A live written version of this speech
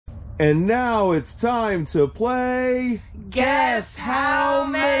And now it's time to play Guess How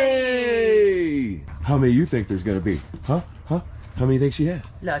Many? How many you think there's gonna be? Huh? How many you think she has?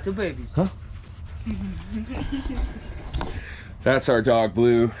 Lots of babies. Huh? That's our dog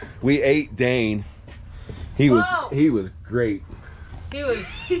Blue. We ate Dane. He was great.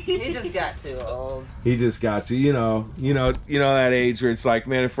 He just got too old. He just got to, you know that age where it's like,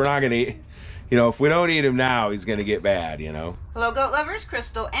 man, if we're not gonna eat, if we don't eat him now, he's gonna get bad, Hello goat lovers,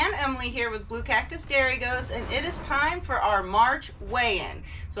 Crystal and Emily here with Blue Cactus Dairy Goats, and it is time for our March weigh-in.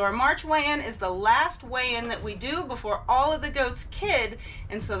 So our March weigh-in is the last weigh-in that we do before all of the goats kid,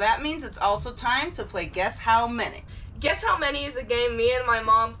 and so that means it's also time to play Guess How Many. Guess How Many is a game me and my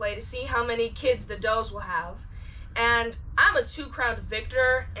mom play to see how many kids the does will have. And I'm a 2-crowned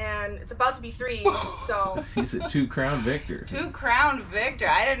victor, and it's about to be 3, so... She's a 2-crown victor. 2-crowned victor.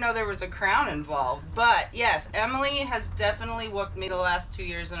 I didn't know there was a crown involved. But, yes, Emily has definitely whooped me the last 2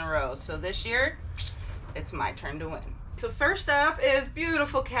 years in a row. So this year, it's my turn to win. So first up is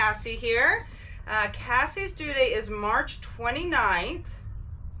beautiful Cassie here. Cassie's due date is March 29th.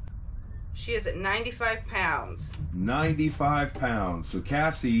 She is at 95 pounds. 95 pounds. So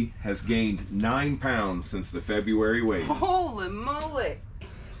Cassie has gained 9 pounds since the February weigh. Holy moly.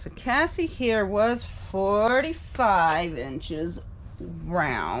 So Cassie here was 45 inches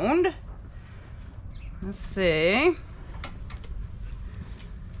round. Let's see.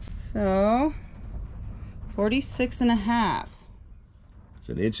 So 46 and a half. It's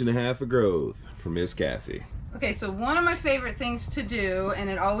an inch and a half of growth for Miss Cassie. Okay, so one of my favorite things to do, and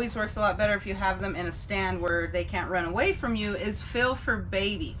it always works a lot better if you have them in a stand where they can't run away from you, is fill for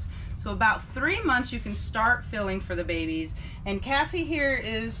babies. So about 3 months you can start filling for the babies, and Cassie here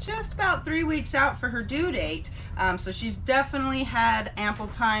is just about 3 weeks out for her due date, so she's definitely had ample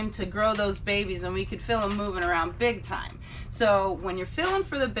time to grow those babies, and we could fill them moving around big time. So when you're filling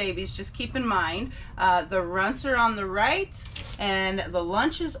for the babies, just keep in mind the runts are on the right and the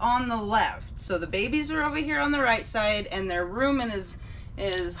lunch is on the left. So the babies are over here on the right side, and their rumen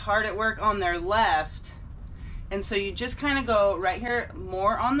is hard at work on their left. And so you just kind of go right here,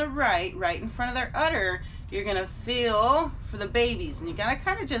 more on the right in front of their udder. You're gonna feel for the babies, and you gotta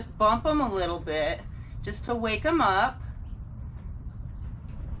kind of just bump them a little bit just to wake them up.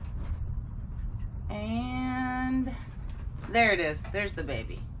 And there it is, there's the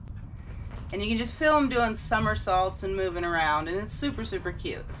baby. And you can just feel them doing somersaults and moving around, and it's super, super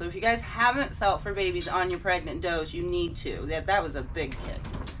cute. So if you guys haven't felt for babies on your pregnant does, you need to. That was a big kid.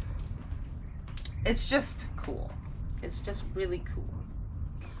 It's just cool. It's just really cool.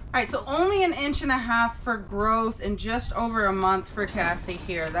 All right, so only an inch and a half for growth and just over a month for Cassie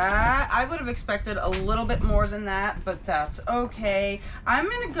here. That I would have expected a little bit more than that, but that's okay. I'm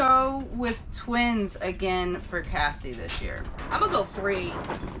gonna go with twins again for Cassie this year. I'm gonna go 3.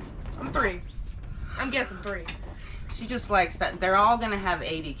 I'm 3. I'm guessing 3. She just likes that. They're all gonna have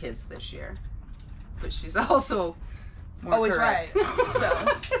 80 kids this year, but she's also more always correct.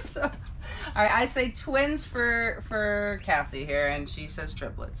 Right. So. All right, I say twins for Cassie here, and she says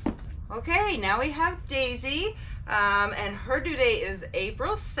triplets. Okay, now we have Daisy, and her due date is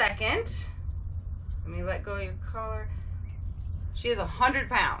April 2nd. Let me let go of your collar. She is 100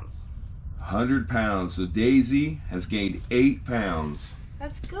 pounds. 100 pounds. So Daisy has gained 8 pounds.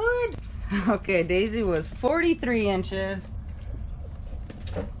 That's good. Okay, Daisy was 43 inches.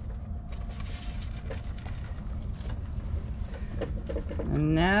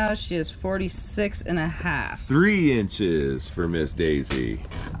 And now she is 46 and a half. 3 inches for Miss Daisy.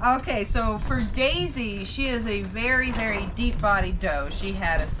 Okay, so for Daisy, she is a very, very deep-bodied doe. She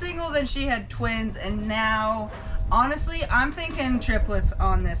had a single, then she had twins, and now, honestly, I'm thinking triplets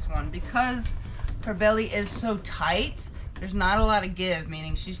on this one because her belly is so tight. There's not a lot of give,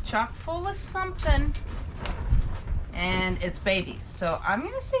 meaning she's chock full of something, and it's babies. So I'm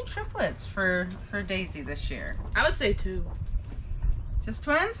gonna say triplets for Daisy this year. I would say 2. Just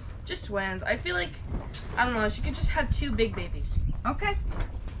twins? Just twins. I feel like, I don't know, she could just have 2 big babies. Okay.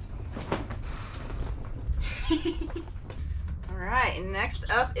 All right, and next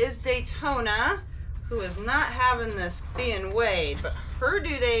up is Daytona, who is not having this being weighed, but her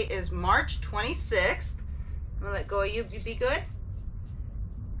due date is March 26th. I'm gonna let go of you, be good.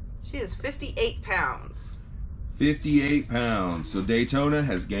 She is 58 pounds. 58 pounds. So Daytona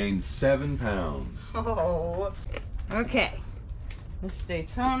has gained 7 pounds. Oh. Okay. This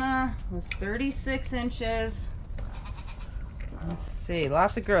Daytona was 36 inches. Let's see,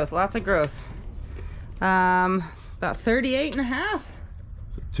 lots of growth, lots of growth. About 38 and a half.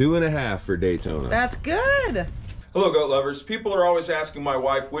 So 2.5 for Daytona. That's good. Hello, goat lovers. People are always asking my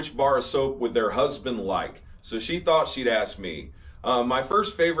wife which bar of soap would their husband like. So she thought she'd ask me. My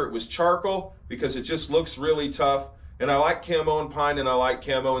first favorite was charcoal because it just looks really tough. And I like camo and pine, and I like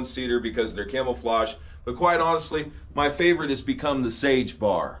camo and cedar because they're camouflage. But quite honestly, my favorite has become the sage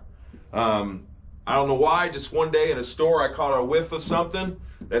bar. I don't know why, just one day in a store I caught a whiff of something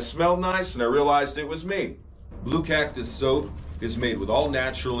that smelled nice and I realized it was me. Blue Cactus soap is made with all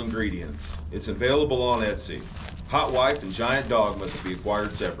natural ingredients. It's available on Etsy. Hot Wife and Giant Dog must be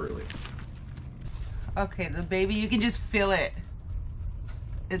acquired separately. Okay, the baby, you can just feel it.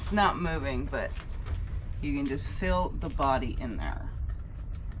 It's not moving, but you can just feel the body in there.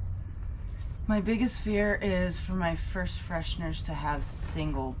 My biggest fear is for my first fresheners to have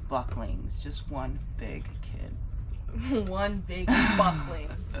single bucklings, just one big kid. One big buckling.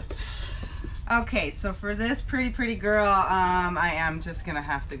 Okay, so for this pretty girl, I am just gonna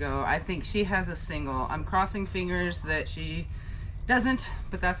have to go. I think she has a single. I'm crossing fingers that she doesn't,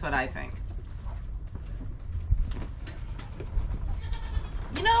 but that's what I think.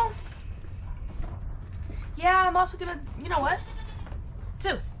 You know, yeah, I'm also gonna, you know what?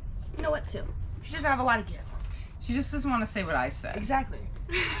 Two. You know what, two. She doesn't have a lot to give. She just doesn't want to say what I said. Exactly.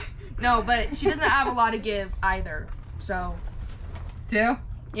 No, but she doesn't have a lot to give either, so. Two?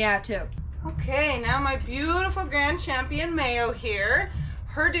 Yeah, two. Okay, now my beautiful Grand Champion Mayo here.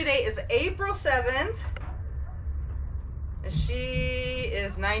 Her due date is April 7th. She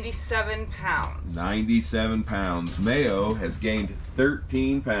is 97 pounds. 97 pounds. Mayo has gained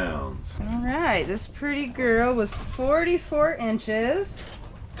 13 pounds. All right, this pretty girl was 44 inches.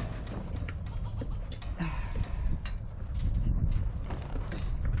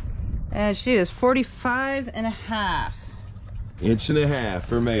 And she is 45 and a half. Inch and a half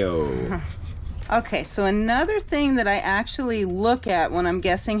for Mayo. Okay, so another thing that I actually look at when I'm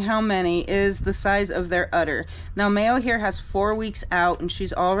guessing how many is the size of their udder. Now Mayo here has 4 weeks out and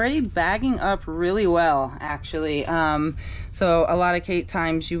she's already bagging up really well, actually. So a lot of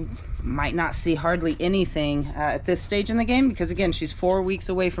times you might not see hardly anything at this stage in the game because again, she's 4 weeks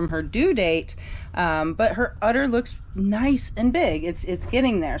away from her due date, but her udder looks nice and big. It's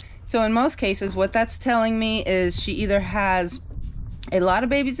getting there. So in most cases, what that's telling me is she either has a lot of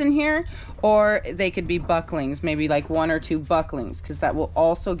babies in here, or they could be bucklings, maybe like 1 or 2 bucklings, because that will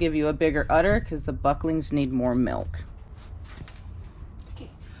also give you a bigger udder because the bucklings need more milk. Okay.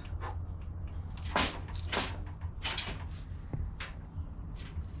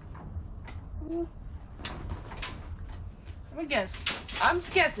 I'm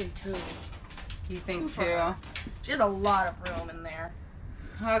guessing two. You think Two for two? her. She has a lot of room in there.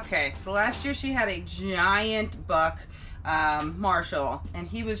 Okay, so last year she had a giant buck, Marshall, and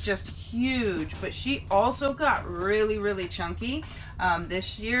he was just huge, but she also got really chunky.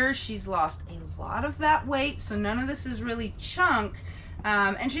 This year she's lost a lot of that weight, so none of this is really chunk,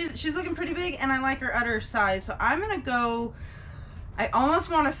 and she's looking pretty big, and I like her udder size, so I'm gonna go, I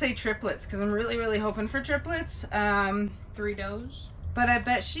almost want to say triplets because I'm really hoping for triplets. 3 does. But I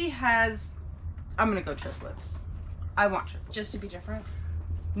bet she has, I'm gonna go triplets. I want triplets. Just to be different.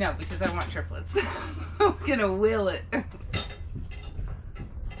 No, because I want triplets. I'm gonna will it.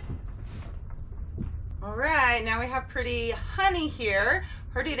 All right, now we have pretty Honey here.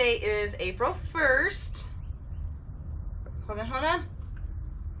 Her due date is April 1st. Hold on.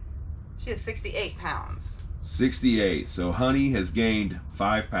 She is 68 pounds. 68. So Honey has gained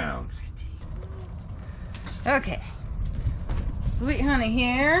 5 pounds. Okay. Sweet Honey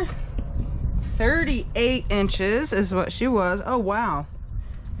here. 38 inches is what she was. Oh, wow.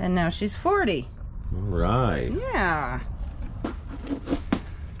 And now she's 40. All right. Yeah.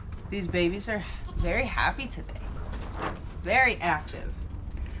 These babies are very happy today. Very active.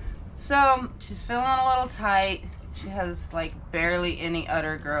 So she's feeling a little tight. She has like barely any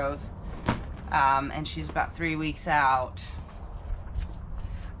udder growth. And she's about 3 weeks out.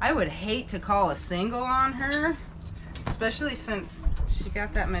 I would hate to call a single on her, especially since she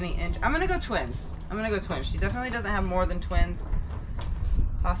got that many inches. I'm gonna go twins. She definitely doesn't have more than twins.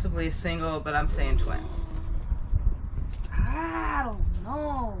 Possibly a single, but I'm saying twins. I don't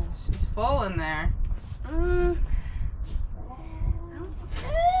know. She's full in there. I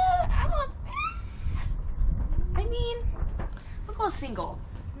mean, we'll go single.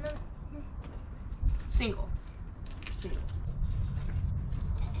 Single.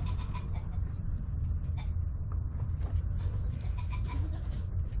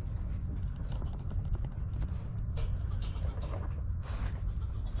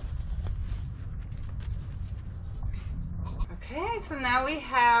 Okay, so now we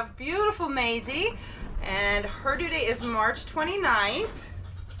have beautiful Maisie, and her due date is March 29th.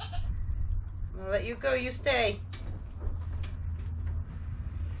 I'm gonna let you go, you stay.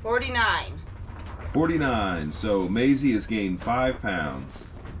 49. 49. So Maisie has gained 5 pounds.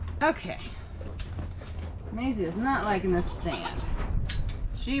 Okay. Maisie is not liking this stand.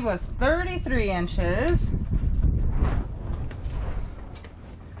 She was 33 inches.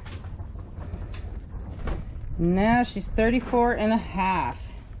 Now she's 34 and a half.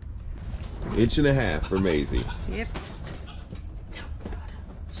 Inch and a half for Maisie. Yep.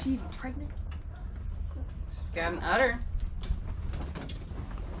 She pregnant? She's got an udder.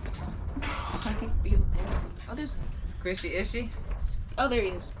 I can feel it. Oh, there's. Squishy ishy. Oh, there he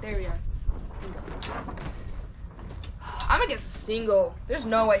is. There we are. I'm gonna guess a single. There's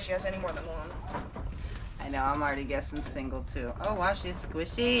no way she has any more than one. I know, I'm already guessing single too. Oh wow, she's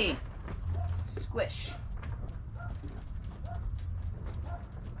squishy. Squish.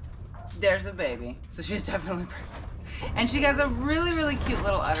 There's a baby. So she's definitely pregnant. And she has a really, really cute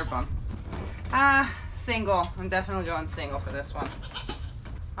little udder bump. Single. I'm definitely going single for this one.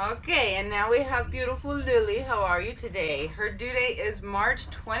 Okay, and now we have beautiful Lily. How are you today? Her due date is March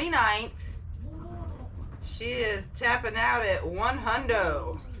 29th. She is tapping out at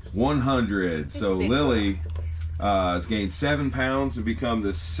 100. 100. So big Lily has gained 7 pounds and become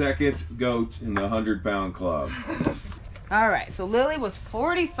the second goat in the 100-pound club. All right, so Lily was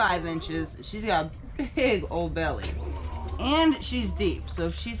 45 inches. She's got a big old belly. And she's deep. So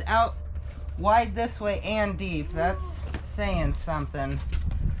if she's out wide this way and deep, that's saying something.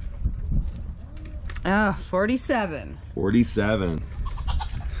 47. 47.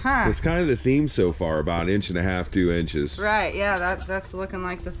 Huh. That's kind of the theme so far, about 1.5 inches, 2 inches. Right, yeah, that's looking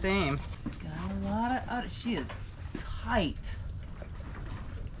like the theme. She's got a lot of udder. She is tight.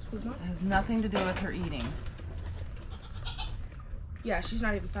 It has nothing to do with her eating. Yeah, she's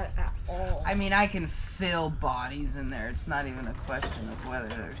not even fat at all. I mean, I can feel bodies in there. It's not even a question of whether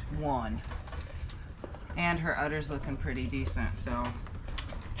there's one. And her udder's looking pretty decent, so.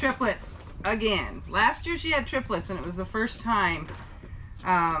 Triplets, again. Last year she had triplets, and it was the first time.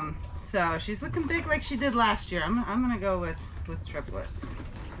 So she's looking big like she did last year. I'm gonna go with triplets.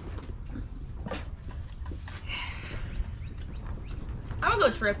 I'm gonna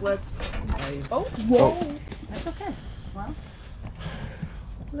go triplets. Oh, whoa. That's okay. Well,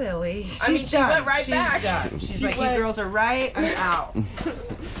 Lily. I mean, she went right She's back. done. She's She like, went- you girls are right, I'm out.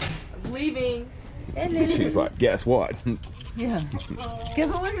 I'm leaving. She's like, guess what? Yeah.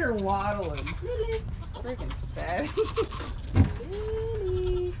 Because look at her waddling. Freaking fat.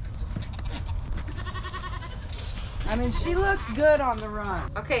 I mean, she looks good on the run.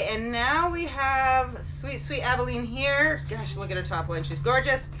 Okay, and now we have sweet, sweet Abilene here. Gosh, look at her top line. She's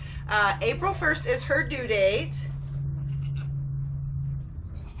gorgeous. April 1st is her due date.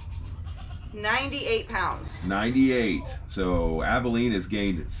 98 pounds. 98. So Abilene has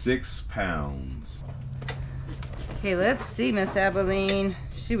gained 6 pounds. Okay, let's see, Miss Abilene.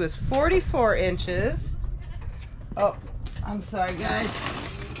 She was 44 inches. Oh, I'm sorry, guys.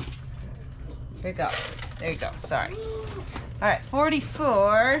 Here you go. There you go. Sorry. All right,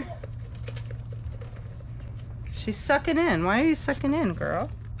 44. She's sucking in. Why are you sucking in, girl?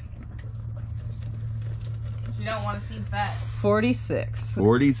 You don't want to seem fat. 46.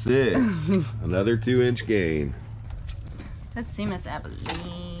 46. Another 2-inch gain. Let's see, Miss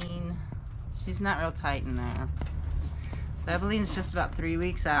Abilene. She's not real tight in there. So Abilene's just about 3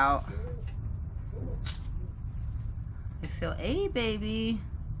 weeks out. I feel a baby.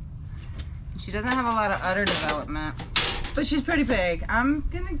 She doesn't have a lot of udder development, but she's pretty big. I'm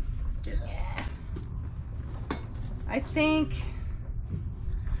gonna, I think,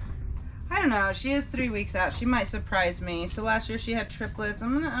 I don't know. She is 3 weeks out. She might surprise me. So last year she had triplets.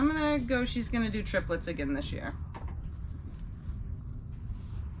 I'm gonna go. She's gonna do triplets again this year.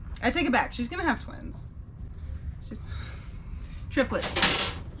 I take it back. She's gonna have twins. She's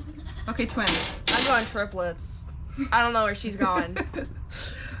triplets. Okay, twins. I'm going triplets. I don't know where she's going.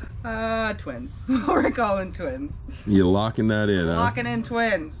 Twins. We're calling twins. You locking that in, huh? Locking in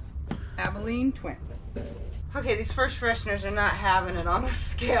twins. Abilene twins. Okay, these first fresheners are not having it on the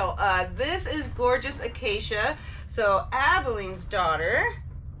scale. This is Gorgeous Acacia. So Abilene's daughter.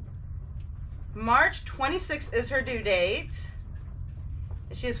 March 26th is her due date.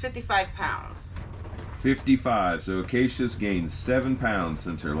 She is 55 pounds. 55. So Acacia's gained 7 pounds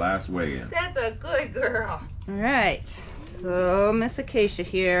since her last weigh-in. That's a good girl. All right. So Miss Acacia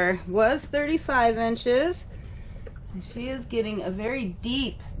here was 35 inches. And she is getting a very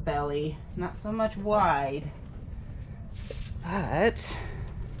deep belly, not so much wide. But,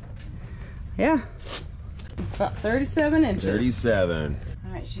 yeah, about 37 inches. 37.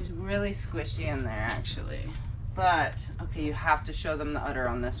 All right, she's really squishy in there, actually. But, okay, you have to show them the udder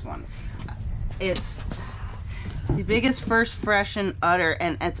on this one. It's The biggest first freshen udder,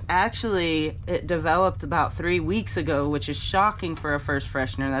 and it developed about 3 weeks ago, which is shocking for a first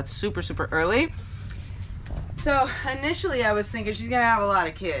freshener. That's super, super early. So initially I was thinking she's gonna have a lot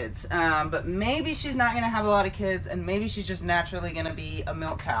of kids, but maybe she's not gonna have a lot of kids, and maybe she's just naturally gonna be a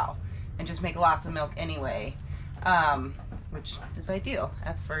milk cow and just make lots of milk anyway, which is ideal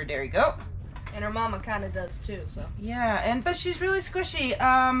for a dairy goat. And her mama kind of does too, so. Yeah, but she's really squishy.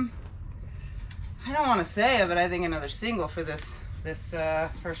 I don't want to say it, but I think another single for this first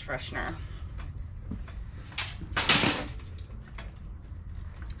freshener.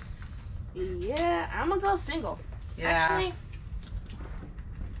 Yeah, I'm gonna go single. Yeah. Actually,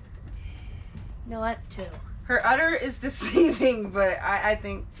 you know what? 2. Her udder is deceiving, but I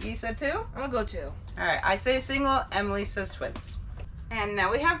think you said 2? I'm gonna go 2. All right, I say single, Emily says twins. And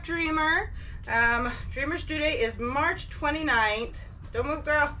now we have Dreamer. Dreamer's due date is March 29th. Don't move,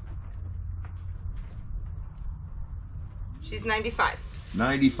 girl. She's 95.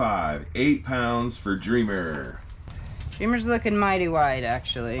 95, 8 pounds for Dreamer. Dreamer's looking mighty wide,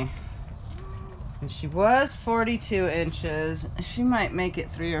 actually. And she was 42 inches. She might make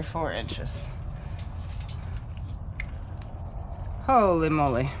it 3 or 4 inches. Holy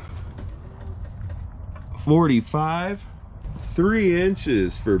moly. 45, 3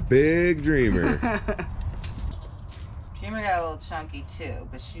 inches for Big Dreamer. Dreamer got a little chunky too,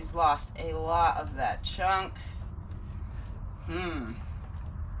 but she's lost a lot of that chunk.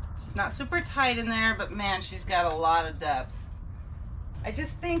 She's not super tight in there, but man, she's got a lot of depth. I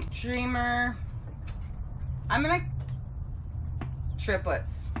just think Dreamer, I'm gonna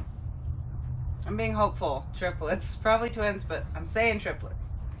triplets. I'm being hopeful. Triplets. Probably twins, but I'm saying triplets.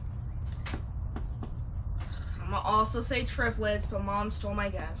 I'm gonna also say triplets, but Mom stole my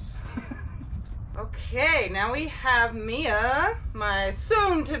guess. Okay, now we have Mia, my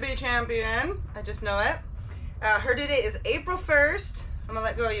soon-to-be champion. I just know it. Her due date is April 1st. I'm gonna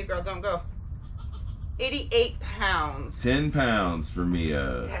let go of you, girl. Don't go. 88 pounds. 10 pounds for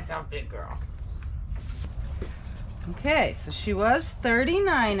Mia. That's our big girl. Okay, so she was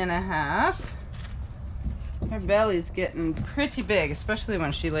 39 and a half. Her belly's getting pretty big, especially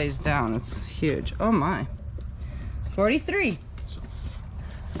when she lays down. It's huge. Oh my. 43.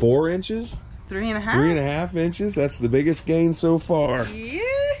 4 inches? 3.5. 3.5 inches. That's the biggest gain so far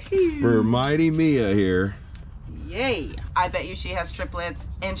Yee-hoo. for mighty Mia here. Yay. I bet you she has triplets,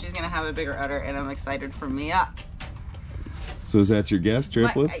 and she's going to have a bigger udder, and I'm excited for Mia. So is that your guess,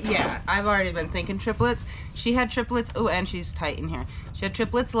 triplets? Yeah, I've already been thinking triplets. She had triplets. Oh, and she's tight in here. She had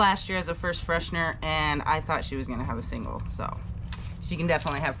triplets last year as a first freshener, and I thought she was going to have a single. So she can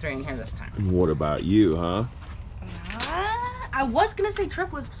definitely have 3 in here this time. What about you, huh? I was gonna say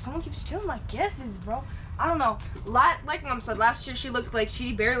triplets, but someone keeps stealing my guesses, bro. I don't know. Like Mom said, last year she looked like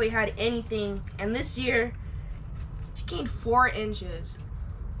she barely had anything, and this year she gained 4 inches.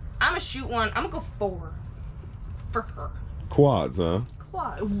 I'm gonna shoot one. I'm gonna go 4 for her. Quads, huh?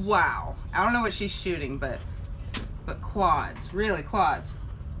 Quads. Wow. I don't know what she's shooting, but quads. Really, quads.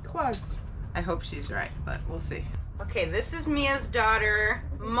 Quads. I hope she's right, but we'll see. Okay, this is Mia's daughter,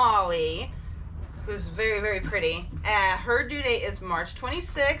 Molly, who's very, very pretty. Her due date is March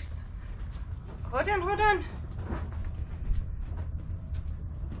 26th. Hold on. I'm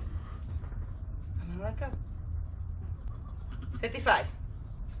gonna let go. 55.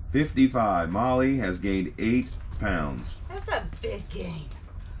 55. Molly has gained 8 pounds. That's a big gain.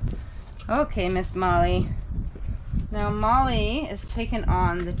 Okay, Miss Molly. Now Molly is taking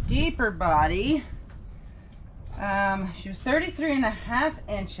on the deeper body. She was 33.5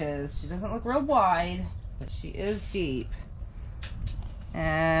 inches. She doesn't look real wide, but she is deep.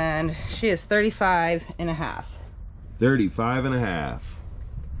 And she is 35.5. 35.5.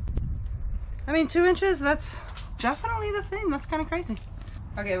 I mean, 2 inches, that's definitely the thing. That's kind of crazy.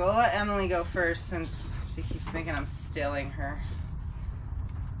 Okay, we'll let Emily go first since she keeps thinking I'm stealing her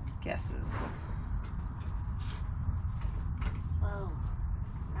guesses. Whoa.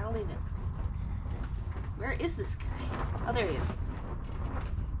 I don't even. Where is this guy? Oh, there he is.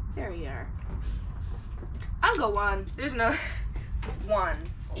 There you are. I'll go 1. There's no 1.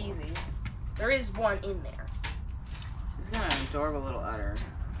 Easy. There is 1 in there. She's got an adorable little udder.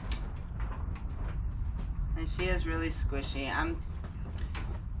 And she is really squishy. I'm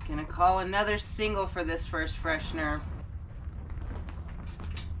gonna call another single for this first freshener.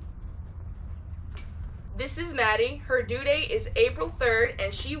 This is Maddie. Her due date is April 3rd,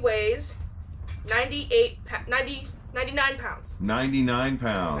 and she weighs 99 pounds. 99 pounds. 99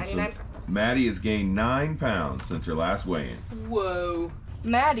 pounds. Maddie has gained 9 pounds since her last weigh-in. Whoa.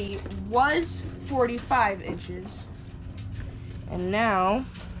 Maddie was 45 inches, and now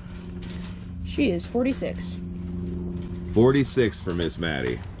she is 46. 46 for Miss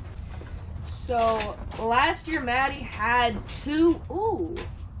Maddie. So last year Maddie had 2. Ooh.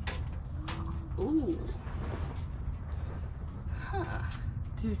 Ooh. Huh.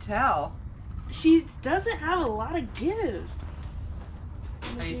 Do tell. She doesn't have a lot of give.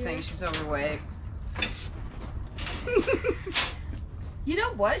 Are you saying she's overweight? You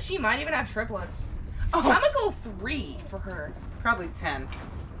know what? She might even have triplets. Oh, I'm gonna go 3 for her. probably 10.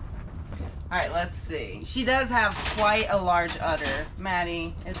 All right, let's see. She does have quite a large udder.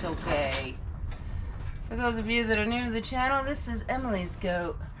 Maddie, it's okay. For those of you that are new to the channel, this is Emily's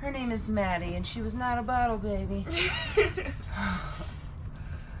goat. Her name is Maddie, and she was not a bottle baby.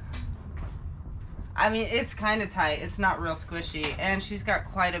 I mean, it's kind of tight. It's not real squishy, and she's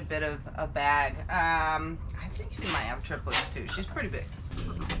got quite a bit of a bag. I think she might have triplets too. She's pretty big.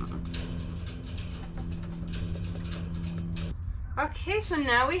 Okay, so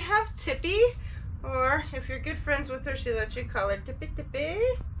now we have Tippy, or if you're good friends with her, she lets you call her Tippy Tippy.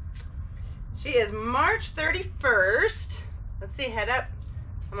 She is March 31st. Let's see, head up.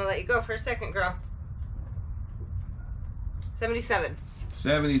 I'm gonna let you go for a second, girl. 77.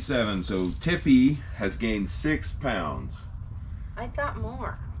 77, so Tippy has gained 6 pounds. I thought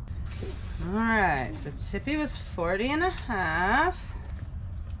more. All right, so Tippy was 40 and a half.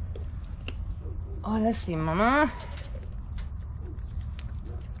 Oh, let's see, Mama.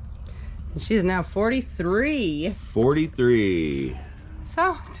 And she is now 43. 43.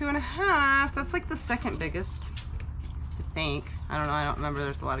 So, 2.5. That's like the second biggest, I think. I don't know. I don't remember.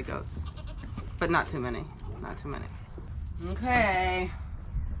 There's a lot of goats. But not too many. Not too many. Okay.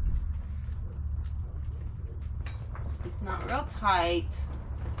 She's not real tight.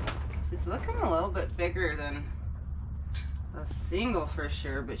 She's looking a little bit bigger than a single for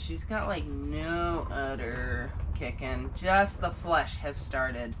sure, but she's got like no udder kicking. Just the flesh has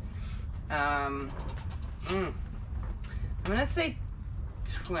started. I'm gonna say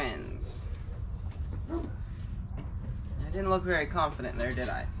twins. I didn't look very confident there, did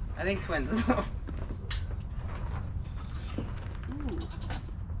I? I think twins. Ooh.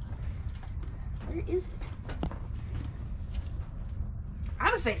 Where is it? I'm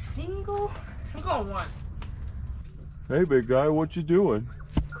gonna say single. I'm going 1. Hey, big guy, what you doing?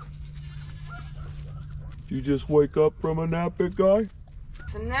 Did you just wake up from a nap, big guy?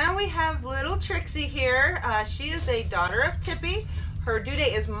 So now we have little Trixie here. She is a daughter of Tippy. Her due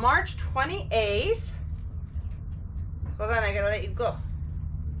date is March 28th. Hold on, I gotta let you go.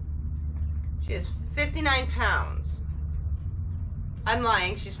 She is 59 pounds. I'm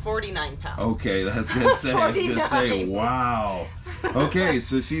lying, she's 49 pounds. Okay, that's gonna say, I was gonna say, 49. wow. Okay,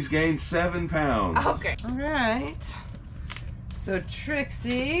 so she's gained 7 pounds. Okay. All right. So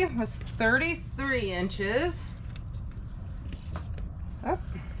Trixie was 33 inches. Oh.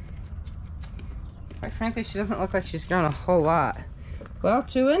 Quite frankly, she doesn't look like she's grown a whole lot. Well,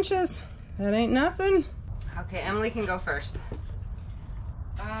 2 inches. That ain't nothing. Okay, Emily can go first.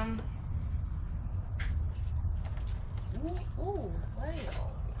 Ooh,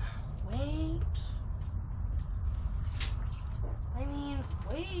 wait. I mean,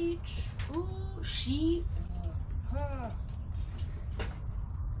 wait. Ooh, she.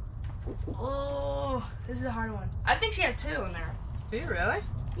 Oh, this is a hard one. I think she has 2 in there. Do you really?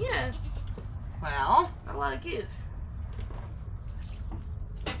 Yeah, Well, not a lot of give.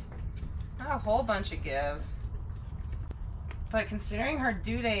 not a whole bunch of give. But considering her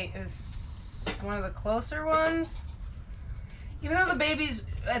due date is one of the closer ones, even though the babies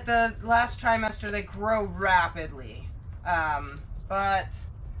at the last trimester, they grow rapidly. But,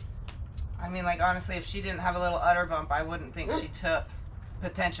 I mean, like, honestly, if she didn't have a little udder bump, I wouldn't think she took,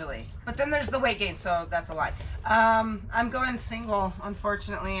 potentially. But then there's the weight gain, so that's a lie. I'm going single,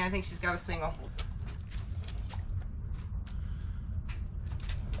 unfortunately. I think she's got a single.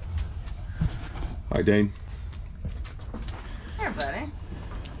 Hi, Dane. Here, buddy.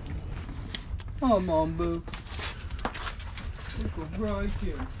 Oh, Mom, boo.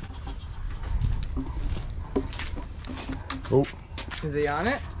 Oh, Is he on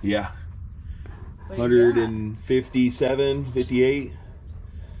it? yeah. What do you got? 157, 58.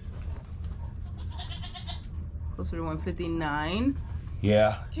 Closer to 159.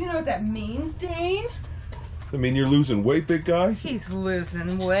 Yeah. Do you know what that means, Dane? I mean, you're losing weight, big guy? He's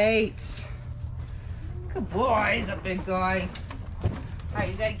losing weight. Good boy, he's a big guy. Alright,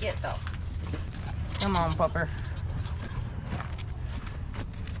 you gotta get though. Come on, pupper.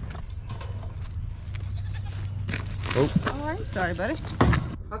 Oh. Alright, sorry, buddy.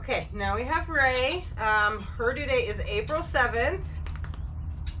 Okay, now we have Ray. Her due date is April 7th.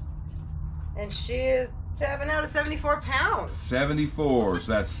 And she is tapping out at 74 pounds. 74,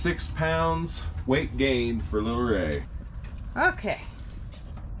 so that's 6 pounds weight gained for little Ray. Okay.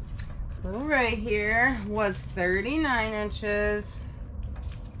 Little Ray here was 39 inches.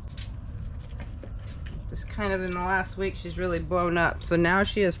 Just kind of in the last week, she's really blown up. So now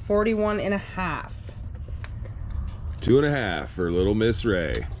she is 41 and a half. 2.5 for little Miss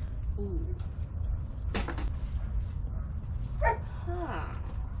Ray.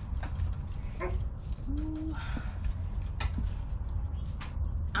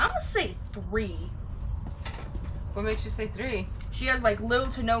 I'm gonna say 3. What makes you say 3? She has like little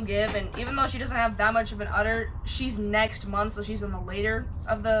to no give, and even though she doesn't have that much of an udder, she's next month, so she's in the later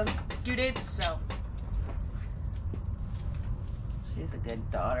of the due dates, so. She's a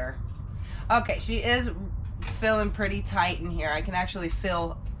good daughter. Okay, she is feeling pretty tight in here. I can actually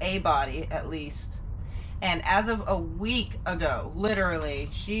feel a body at least. And as of a week ago, literally,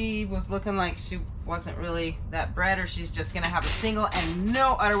 she was looking like she wasn't really that bred, or she's just gonna have a single and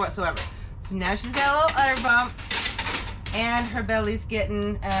no udder whatsoever. So now she's got a little udder bump, and her belly's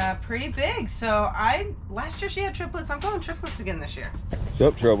getting pretty big. So last year she had triplets. I'm going triplets again this year. What's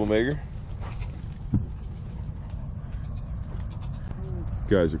up, troublemaker?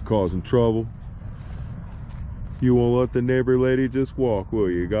 You guys are causing trouble. You won't let the neighbor lady just walk, will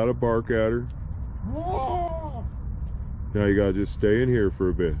you? You gotta bark at her. Now you gotta just stay in here for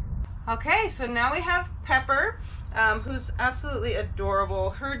a bit. Okay, so now we have Pepper, who's absolutely adorable.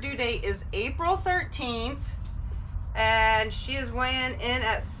 Her due date is April 13th, and she is weighing in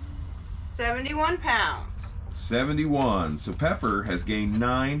at 71 pounds. 71. So Pepper has gained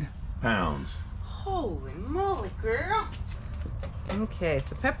 9 pounds. Holy moly, girl. Okay,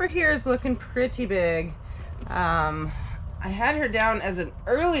 so Pepper here is looking pretty big. I had her down as an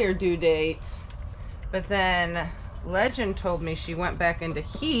earlier due date, but then Legend told me she went back into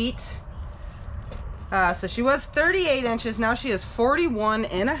heat. So she was 38 inches. Now she is 41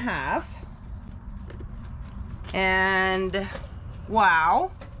 and a half. And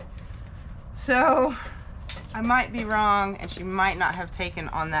wow. So I might be wrong, and she might not have taken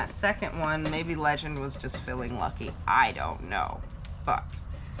on that second one. Maybe Legend was just feeling lucky. I don't know. But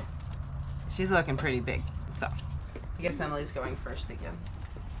she's looking pretty big. So I guess Emily's going first again.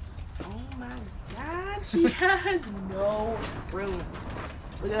 Oh my God, she has no room.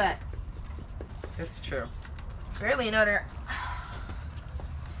 Look at that. It's true. Barely an udder.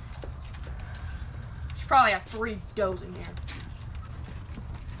 She probably has 3 does in here.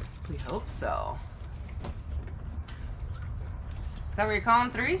 We hope so. Is that what you're calling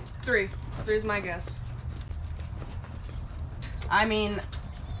 3? 3. 3 is my guess. I mean,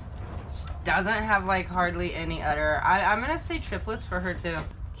 she doesn't have like hardly any udder. I'm gonna say triplets for her too.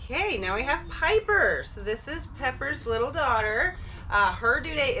 Okay, now we have Piper. So this is Pepper's little daughter. Her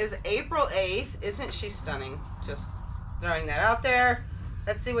due date is April 8th. Isn't she stunning? Just throwing that out there.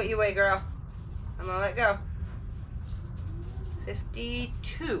 Let's see what you weigh, girl. I'm gonna let go.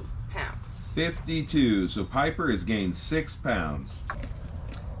 52 pounds. 52. So Piper has gained 6 pounds.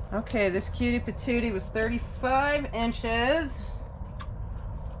 Okay, this cutie patootie was 35 inches.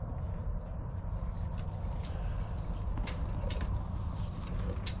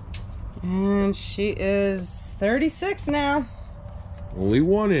 And she is 36 now. Only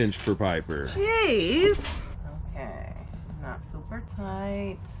 1 inch for Piper. Jeez. Okay, she's not super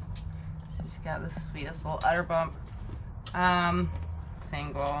tight. She's got the sweetest little udder bump.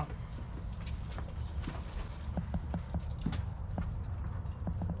 Single.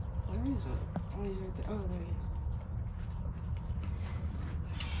 Where is it? Oh, he's right there. Oh, there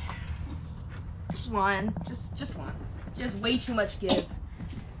he is. Just one. Just one. She has way too much give.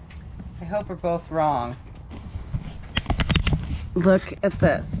 I hope we're both wrong. Look at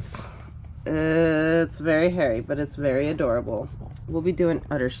this. It's very hairy, but it's very adorable. We'll be doing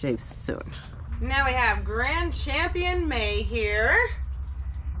udder shaves soon. Now we have Grand Champion May here.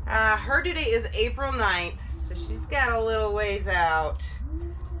 Her due date is April 9th, so she's got a little ways out.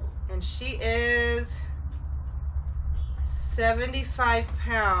 And she is 75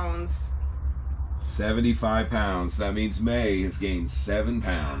 pounds. 75 pounds. That means May has gained 7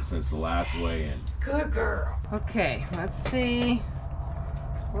 pounds since the last weigh-in. Good girl. Okay, let's see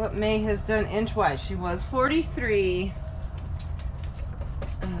what May has done inch-wise. She was 43.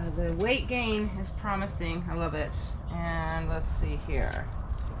 The weight gain is promising. I love it. And let's see here.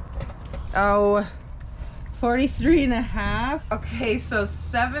 Oh, 43 and a half. Okay, so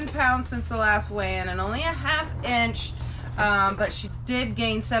 7 pounds since the last weigh-in and only a ½ inch. But she did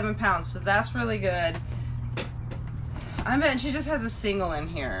gain 7 pounds, so that's really good. I bet she just has a single in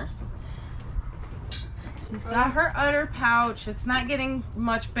here. She's got her udder pouch. It's not getting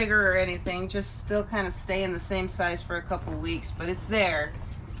much bigger or anything, just still kind of staying the same size for a couple weeks, but it's there.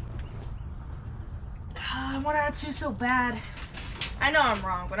 I want to add 2 so bad. I know I'm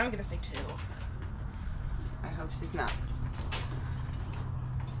wrong, but I'm going to say 2. I hope she's not.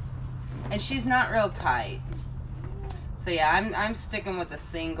 And she's not real tight. So yeah, I'm sticking with a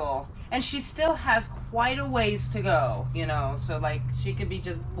single. And she still has quite a ways to go, you know, so like she could be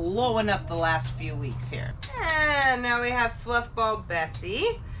just blowing up the last few weeks here. And now we have Fluffball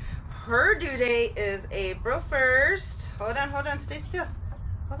Bessie. Her due date is April 1st. Hold on, stay still.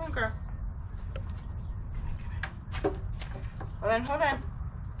 Hold on, girl. Hold on.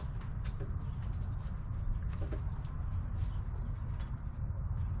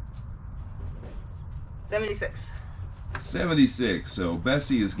 76. 76. So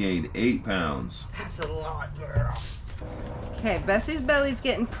Bessie has gained 8 pounds. That's a lot, girl. Okay, Bessie's belly's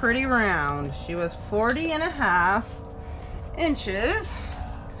getting pretty round. She was 40.5 inches.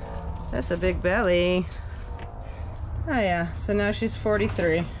 That's a big belly. Oh yeah, so now she's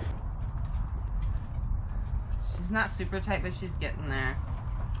 43. She's not super tight, but she's getting there.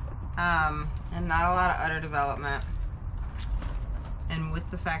 And not a lot of udder development. And with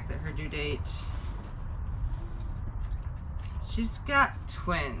the fact that her due date, she's got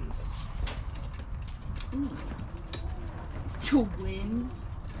twins. Ooh. Twins?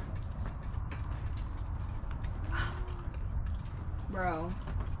 Bro,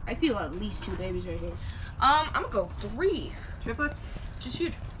 I feel at least 2 babies right here. I'm gonna go 3. Triplets? Just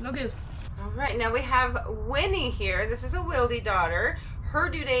huge. No give. All right, now we have Winnie here. This is a Wildy daughter. Her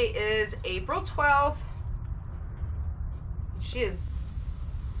due date is April 12th. She is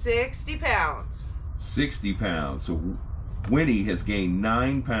 60 pounds. 60 pounds. So Winnie has gained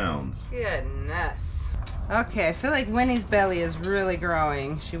 9 pounds. Goodness. Okay, I feel like Winnie's belly is really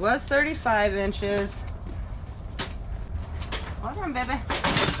growing. She was 35 inches. Hold on, baby.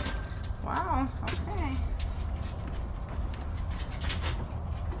 Wow, okay.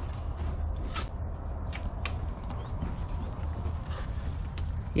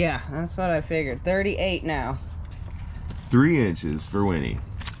 Yeah, that's what I figured. 38 now. 3 inches for Winnie.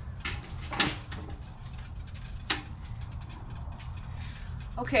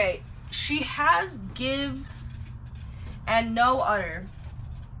 Okay, she has give and no udder,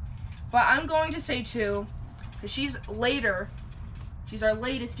 but I'm going to say 2, because she's later. She's our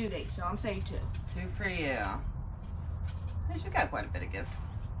latest due date, so I'm saying 2. 2 for you. She's got quite a bit of give.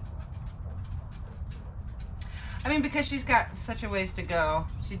 I mean, because she's got such a ways to go.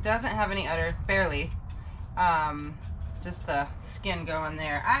 She doesn't have any udder, barely. Just the skin going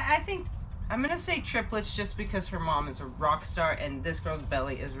there. I think I'm gonna say triplets just because her mom is a rock star and this girl's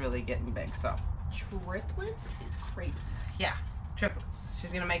belly is really getting big, so. Triplets is crazy. Yeah, triplets.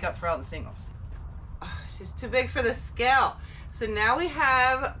 She's gonna make up for all the singles. Oh, she's too big for the scale. So now we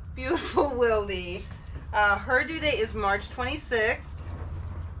have beautiful Wildy. Her due date is March 26th.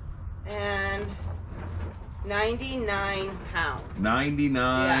 And 99 pounds.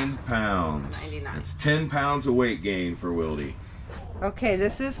 99 pounds. 99. That's 10 pounds of weight gain for Wildy. Okay,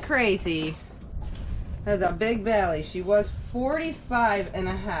 this is crazy. Has a big belly. She was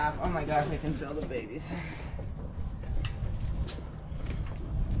 45.5. Oh my gosh, I can feel the babies.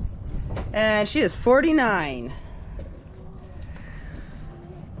 And she is 49.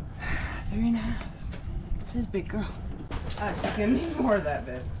 3.5. She's a big girl. Oh, she's gonna need more of that,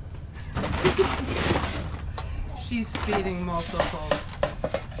 babe. She's feeding multiples.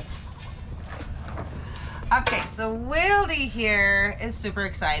 Okay, so Wildy here is super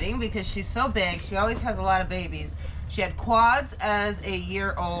exciting because she's so big. She always has a lot of babies. She had quads as a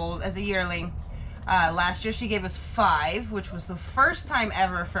yearling. Last year she gave us 5, which was the first time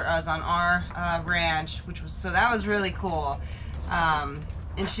ever for us on our ranch, so that was really cool.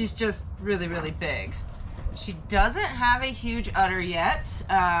 And she's just really, really big. She doesn't have a huge udder yet,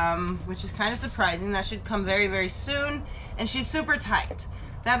 which is kind of surprising. That should come very, very soon. And she's super tight.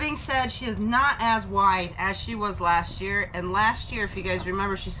 That being said, she is not as wide as she was last year. And last year, if you guys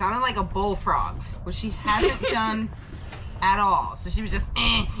remember, she sounded like a bullfrog, which she hasn't done at all. So she was just,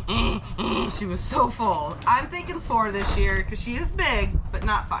 she was so full. I'm thinking 4 this year because she is big, but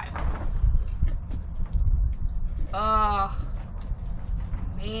not 5.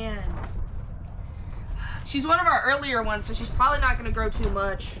 Man. She's one of our earlier ones, so she's probably not going to grow too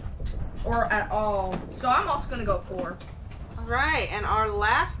much or at all. So I'm also going to go 4. All right, and our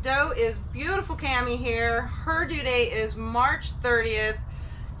last doe is beautiful Cammie here. Her due date is March 30th,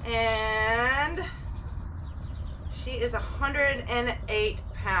 and she is 108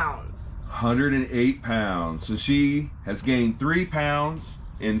 pounds. 108 pounds. So she has gained 3 pounds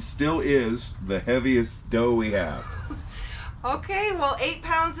and still is the heaviest doe we have. Okay, well 8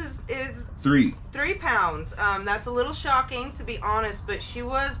 pounds is 3 pounds. That's a little shocking, to be honest, but she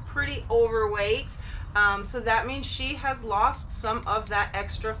was pretty overweight. So that means she has lost some of that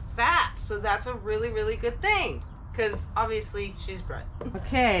extra fat. So that's a really, really good thing, because obviously she's bred.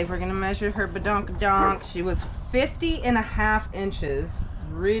 Okay, we're gonna measure her badonkadonk. She was 50.5 inches.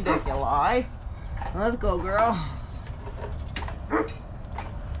 Ridiculous. Let's go, girl.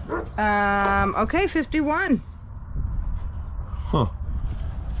 Okay, 51. Huh.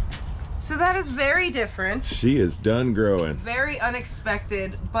 So that is very different. She is done growing. Very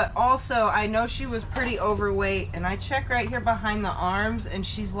unexpected, but also I know she was pretty overweight, and I check right here behind the arms and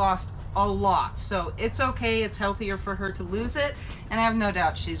she's lost a lot. So it's okay, it's healthier for her to lose it, and I have no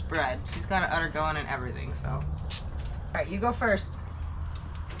doubt she's bred. She's got an udder going and everything, so. All right, you go first.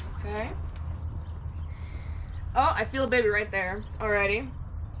 Okay. Oh, I feel a baby right there already.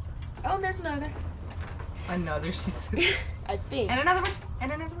 Oh, there's another. Another, she said. I think. And another one,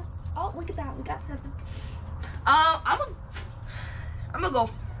 and another one. Oh, look at that. We got 7. I'm gonna go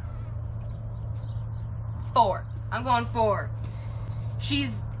 4. I'm going 4.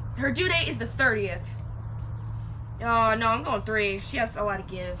 Her due date is the 30th. Oh, no, I'm going 3. She has a lot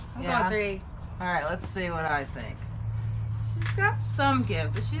to give. I'm going 3. All right, let's see what I think. She's got some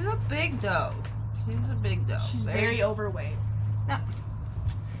give, but she's a big doe. She's a big doe. She's very overweight. No,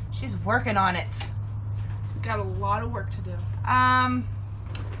 she's working on it. She's got a lot of work to do.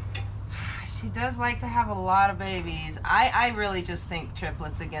 She does like to have a lot of babies. I really just think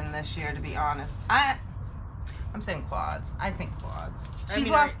triplets again this year, to be honest. I'm saying quads. I think quads. She's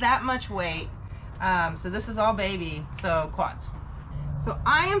lost that much weight. So this is all baby, so quads. So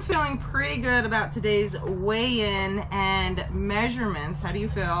I am feeling pretty good about today's weigh-in and measurements. How do you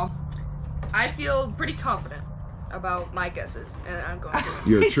feel? I feel pretty confident about my guesses, and I'm going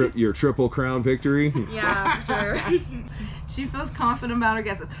to. Your triple crown victory? Yeah, for sure. She feels confident about her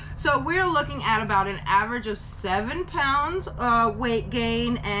guesses. So we're looking at about an average of 7 pounds weight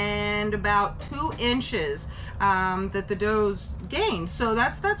gain and about 2 inches that the does gained. So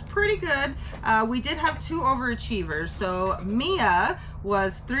that's pretty good. We did have 2 overachievers. So Mia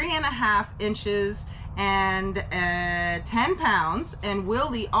was 3.5 inches and 10 pounds, and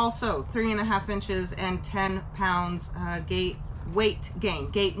Wildy also 3.5 inches and 10 pounds weight gain.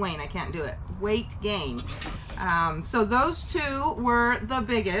 I can't do it. Weight gain. So those 2 were the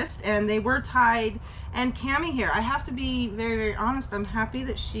biggest, and they were tied. And Cammie here, I have to be very, very honest, I'm happy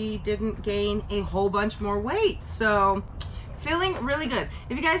that she didn't gain a whole bunch more weight. So feeling really good.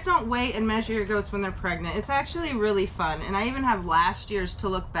 If you guys don't weigh and measure your goats when they're pregnant, it's actually really fun. And I even have last year's to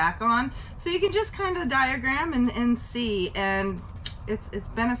look back on, so you can just kind of diagram and see. And it's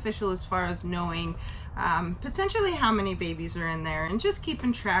beneficial as far as knowing potentially how many babies are in there, and just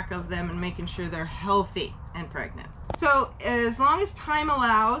keeping track of them and making sure they're healthy and pregnant. So as long as time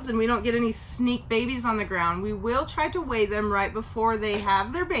allows and we don't get any sneak babies on the ground, we will try to weigh them right before they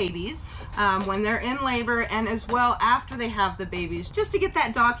have their babies, when they're in labor, and as well after they have the babies, just to get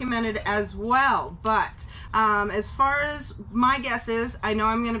that documented as well. But as far as my guess is, I know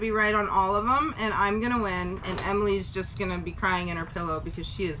I'm going to be right on all of them, and I'm going to win, and Emily's just going to be crying in her pillow because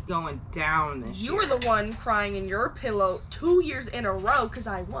she is going down this year. You were the one crying in your pillow 2 years in a row because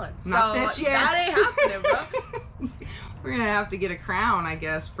I won. Not so this year. That ain't happening, bro. We're gonna have to get a crown, I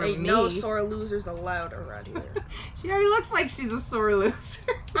guess, for Ain't me. no sore losers allowed around here. She already looks like she's a sore loser.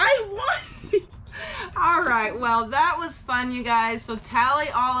 I won! All right, well, that was fun, you guys. So tally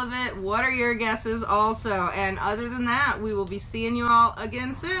all of it. What are your guesses also? And other than that, we will be seeing you all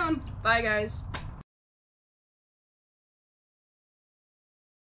again soon. Bye, guys.